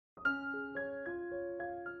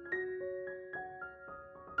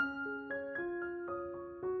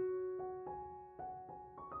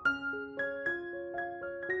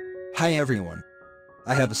Hi everyone.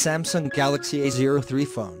 I have a Samsung Galaxy A03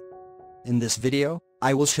 phone. In this video,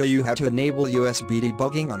 I will show you how to enable USB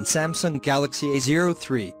debugging on Samsung Galaxy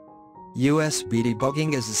A03. USB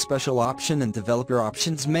debugging is a special option in Developer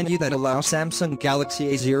Options menu that allows Samsung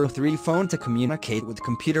Galaxy A03 phone to communicate with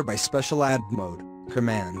computer by special add mode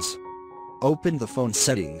commands. Open the phone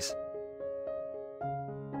settings.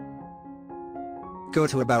 Go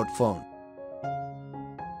to About Phone.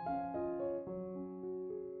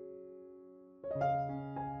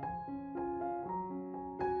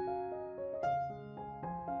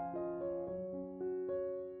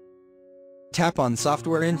 Tap on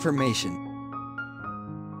Software Information.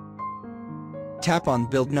 Tap on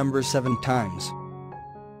Build Number 7 times.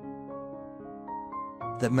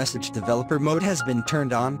 The message Developer Mode has been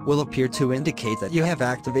turned on will appear to indicate that you have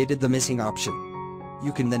activated the missing option.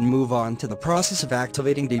 You can then move on to the process of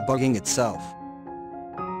activating debugging itself.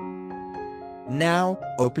 Now,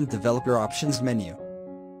 open Developer Options menu.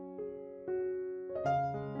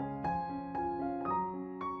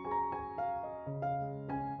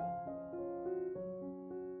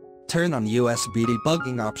 Turn on USB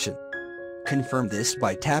debugging option. Confirm this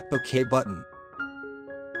by tap OK button.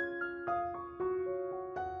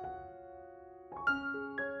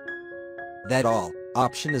 That all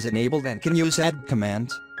option is enabled and can use add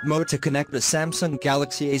command mode to connect the Samsung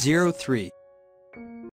Galaxy A03.